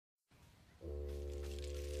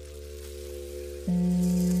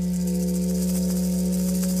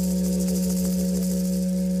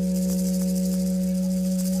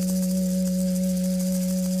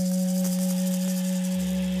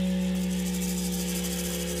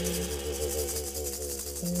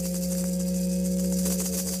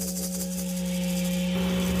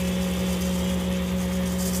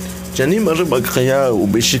chani marre bakaya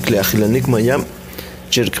ubishik le ajilanik mayam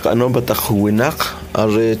chirkano batajuinaq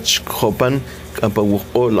arech khopan kapawuq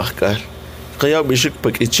olaqkal qaya ubishik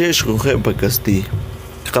pakichesh ruhe pakasti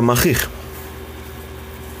qamajij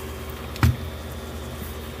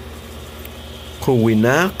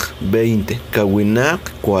Juwinaq 20, Kawinaq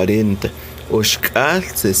 40, Oshkal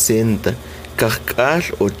 60, Kajkal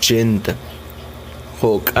 80,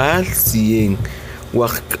 Jokal 100,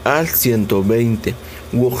 Huajkal 120,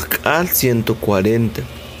 Wujkal 140,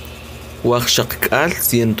 Huajxaqkal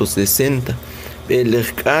 160,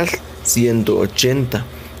 Belejkal 180,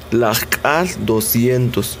 Lajkal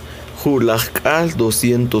 200, Julajkal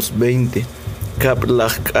 220,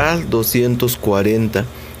 Kaplajkal 240,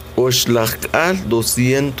 Oxlajkal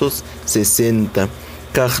 260,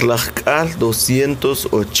 Kajlajkal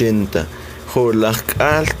 280,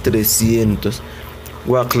 Jolajkal 300,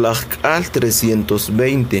 Huajlajkal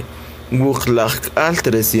 320, Wujlajkal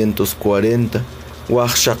 340,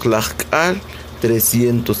 Huajxaqlajkal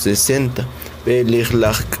 360,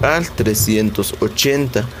 Belejlajkal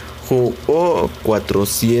 380, Ju'o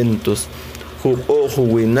 400, Ju'o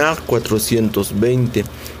Juwinaq 420,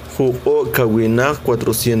 Ju'o Kawinaq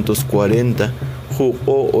 440,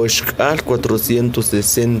 Ju'o Oshkal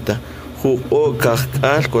 460, Ju'o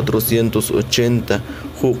Kajkal 480,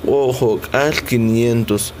 Ju'o Jokal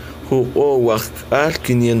 500, Ju'o Huajkal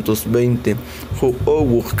 520, Ju'o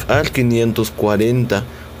Wujkal 540,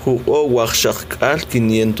 Ju'o Huajxaqkal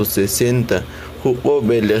 560, Ju'o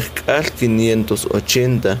Belejkal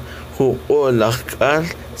 580, Ju'o Lajkal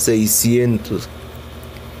 600,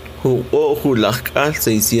 Ju'o Julajkal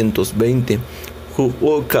 620,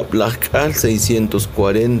 Ju'o Kaplajkal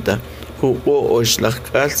 640, Ju'o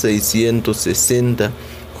Oxlajkal 660,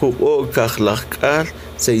 Ju'o Kajlajkal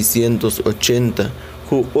 680,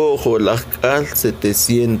 Ju'o Jolajkal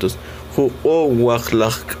 700, Ju'o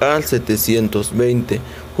Huajlajkal 720,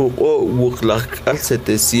 Ju'o Wujlajkal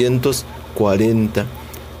 740,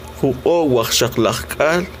 Ju'o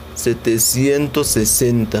Huajxaqlajkal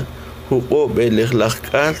 760, Ju'o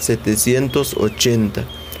Belejlajkal 780,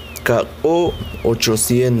 Ka'o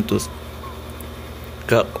 800,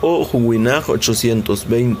 Ka'o Juwinaq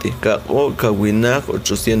 820, Ka'o Kawinaq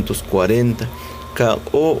 840,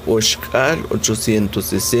 Ka'o Oshkal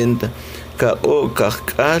 860, Ka'o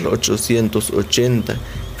Kajkal 880,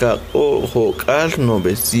 Ka'o Jokal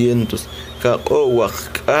 900, Ka'o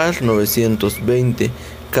Huajkal 920,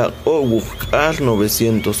 Ka'o Wujkal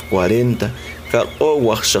 940, Ka'o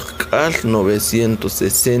Huajxaqkal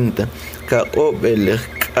 960, Ka'o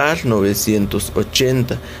Belejkal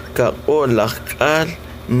 980, Ka'o Lajkal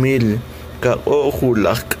 1000, Ka'o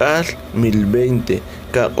Julajkal 1020,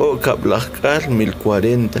 Ka'o Kaplajkal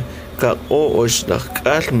 1040, Ka'o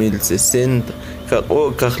Oxlajkal 1060,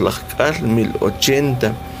 Ka'o Kajlajkal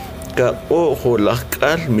 1080, Ka'o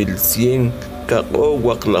Jolajkal 1100, Ka'o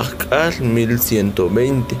Huajlajkal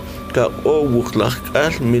 1120, Ka'o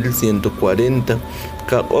Wujlajkal 1140,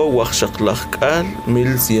 Ka'o Huajxaqlajkal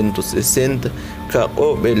 1160,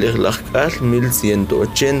 Ka'o Belejlajkal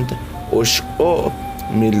 1180, Ox'o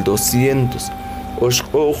 1200,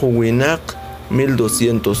 Ox'o Juwinaq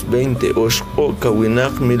 1220, Ox'o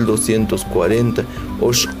Kawinaq 1240,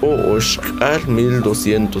 Ox'o Oshkal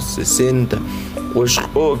 1260,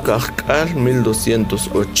 Ox'o Kajkal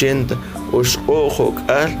 1280, Ox'o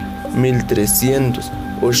Jokal 1300,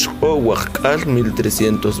 Ox'o Huajkal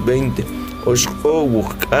 1320, Ox'o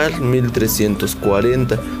Wujkal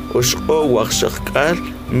 1340, Ox'o Huajxaqkal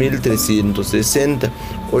 1360,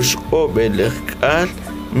 Ox'o Belejkal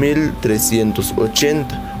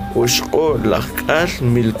 1380, Ox'o Lajkal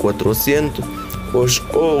 1400,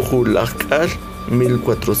 Ox'o Julajkal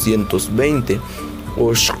 1420,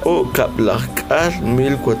 Ox'o Kaplajkal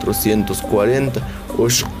 1440,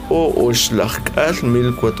 Ox'o Oxlajkal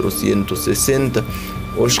 1460,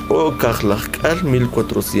 Ox'o Kajlajkal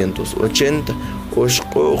 1480,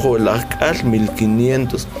 Ox'o Jolajkal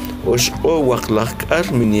 1500, Ox'o Huajlajkal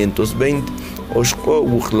 520, Ox'o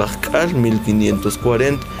Wujlajkal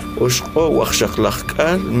 1540, Ox'o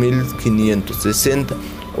Huajxaqlajkal 1560,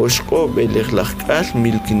 Ox'o Belejlajkal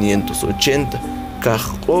 1580,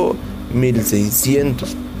 Kaj'o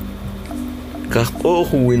 1600, Kaj'o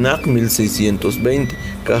Juwinaq 1620,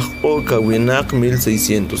 Kaj'o Kawinaq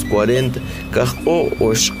 1640, Kaj'o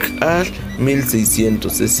Oshkal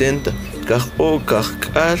 1660, Kaj'o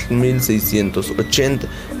Kajkal 1680,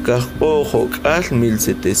 Kaj'o Jokal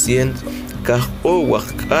 1700, Kaj'o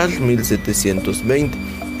Huajkal 1720,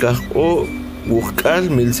 Kaj'o Wujkal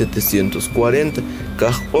 1740,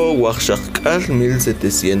 Kaj'o Huajxaqkal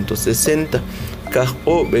 1760,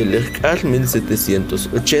 Kaj'o Belejkal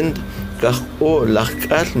 1780, kaj o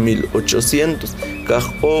lajk'al 1800, kaj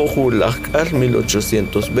o ju lajk'al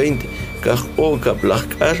 1820, kaj o kap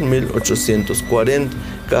lajk'al 1840,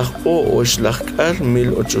 kaj o ox lajk'al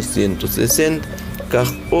 1860, kaj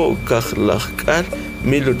o kaj lajk'al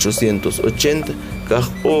 1880, kaj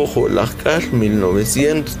o jo lajk'al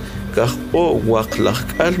 1900, kaj o waq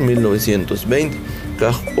lajk'al 1920,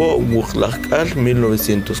 kaj o wuq lajk'al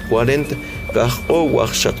 1940, kaj o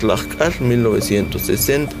waqxaq lajk'al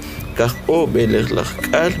 1960, kaj o b'elej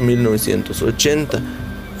lajk'al 1980,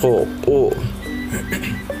 jo o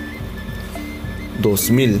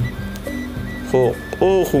 2000, jo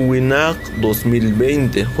o juwinaq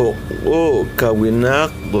 2020, jo o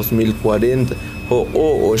kawinaq 2040, jo o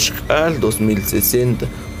oxk'al 2060,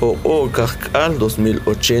 jo o kajk'al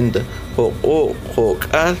 2080, jo o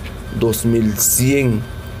jo'k'al 2100,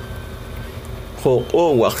 jo o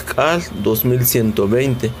waqk'al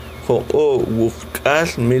 2120, jo o wuqk'al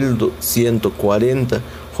 1140,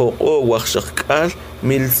 jo o waqxaqk'al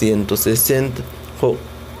 1160, jo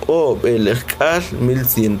o b'elejk'al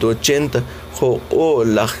 1180, jo o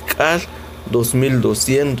lajk'al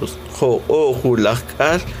 2200, jo o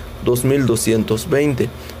julajk'al 2220,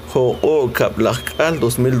 jo o kablajk'al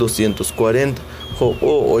 2240, jo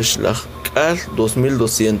o oxlajk'al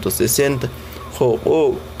 2260, jo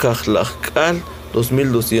o kajlajk'al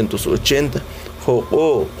 2280, jo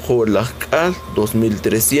o jolajk'al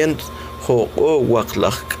 2300, jo o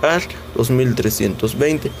waqlajk'al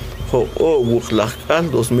 2320, jo o wuqlajk'al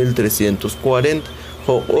 2340,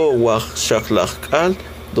 jo o waqxaqlajk'al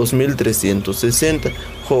 2360,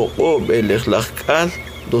 jo o b'elejlajk'al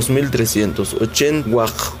 2380,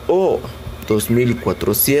 waq o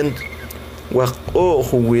 2400, waq o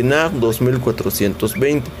juwinaq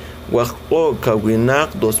 2420, waq o kawinaq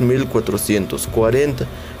 2440,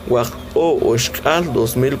 waq o oxk'al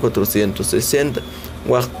 2460,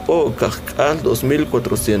 waq o kajk'al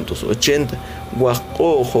 2480, waq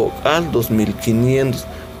o jo'k'al 2500,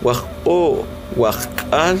 waq o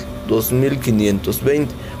waqk'al 2520,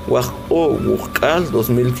 waq o wuqk'al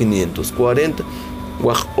 2540,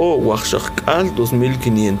 waq o waqxaqk'al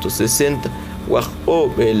 2560, waq o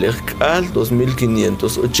b'elejk'al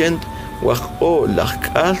 2580, waq o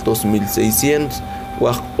lajk'al 2600,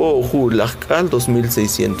 waq o julajk'al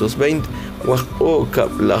 2620, waq o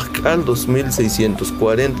kablajk'al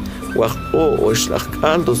 2640, waq o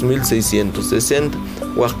oxlajk'al 2660,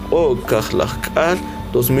 waq o kajlajk'al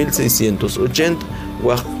 2680,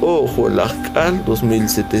 waq o jolajk'al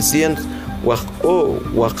 2700, waq o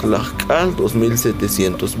waqlajk'al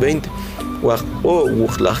 2720, waq o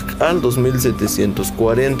wuqlajk'al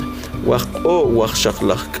 2740, waq o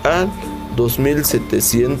waqxaqlajk'al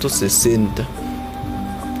 2760,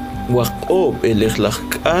 waq o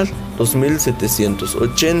b'elejlajk'al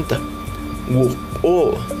 2780, wuq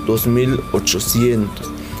o 2800,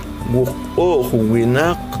 wuq o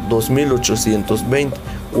juwinaq 2820,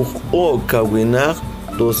 wuq o kawinaq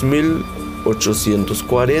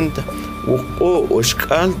 2840, wuq o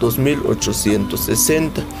oxk'al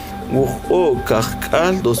 2860, wuq o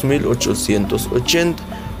kajk'al 2880,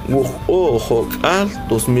 wuq o jo'k'al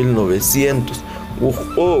 2900, wuq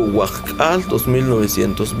o waqk'al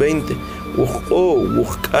 2920, wuq o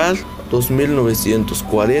wuqk'al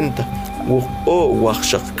 2940, wuq o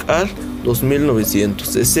waqxaqk'al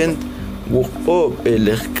 2960, wuq o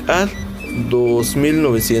b'elejk'al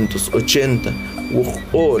 2980, wuq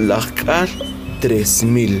o lajk'al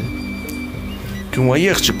 3000.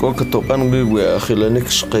 Kinwayaq chikoka topan wiwi ajilanik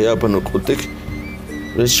xqayapan uk'utik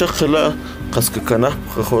rechaqla qaskakanaj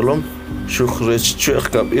qajolom xuq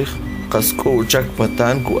rechchueq kab'ij qask'u uchak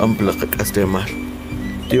patan ku ampla qak'astemal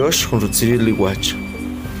Dios junrutziri liwach.